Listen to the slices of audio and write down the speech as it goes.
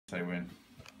Say when.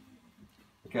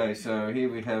 Okay, so here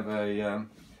we have a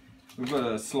we've got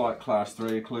a slight class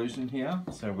 3 occlusion here.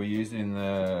 So we're using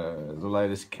the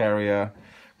latest Carriere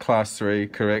Class 3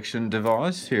 correction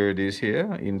device. Here it is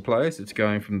here in place. It's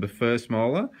going from the first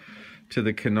molar to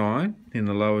the canine in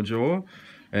the lower jaw.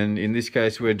 And in this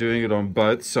case, we're doing it on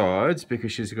both sides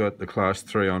because she's got the class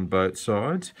 3 on both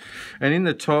sides. And in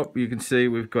the top, you can see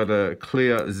we've got a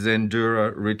clear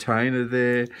Zendura retainer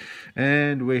there.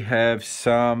 And we have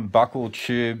some buccal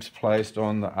tubes placed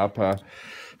on the upper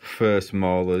first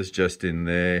molars just in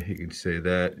there. You can see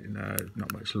that, you know,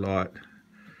 not much light.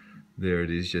 There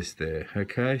it is, just there.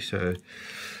 Okay, so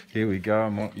here we go. I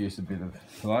might use a bit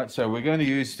of light. So we're going to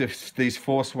use these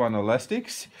Force 1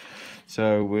 elastics.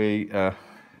 So we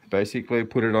basically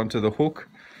put it onto the hook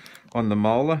on the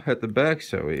molar at the back.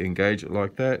 So we engage it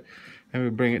like that, and we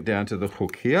bring it down to the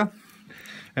hook here.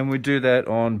 And we do that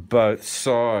on both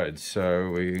sides. So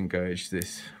we engage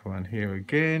this one here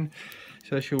again.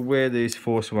 So she'll wear these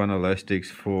Force 1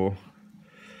 elastics for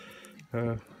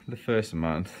the first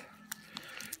month.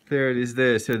 There it is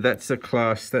there. So that's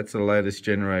the latest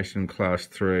generation class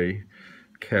 3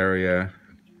 Carriere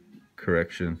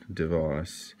correction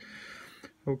device.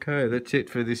 Okay, that's it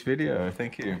for this video.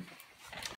 Thank you.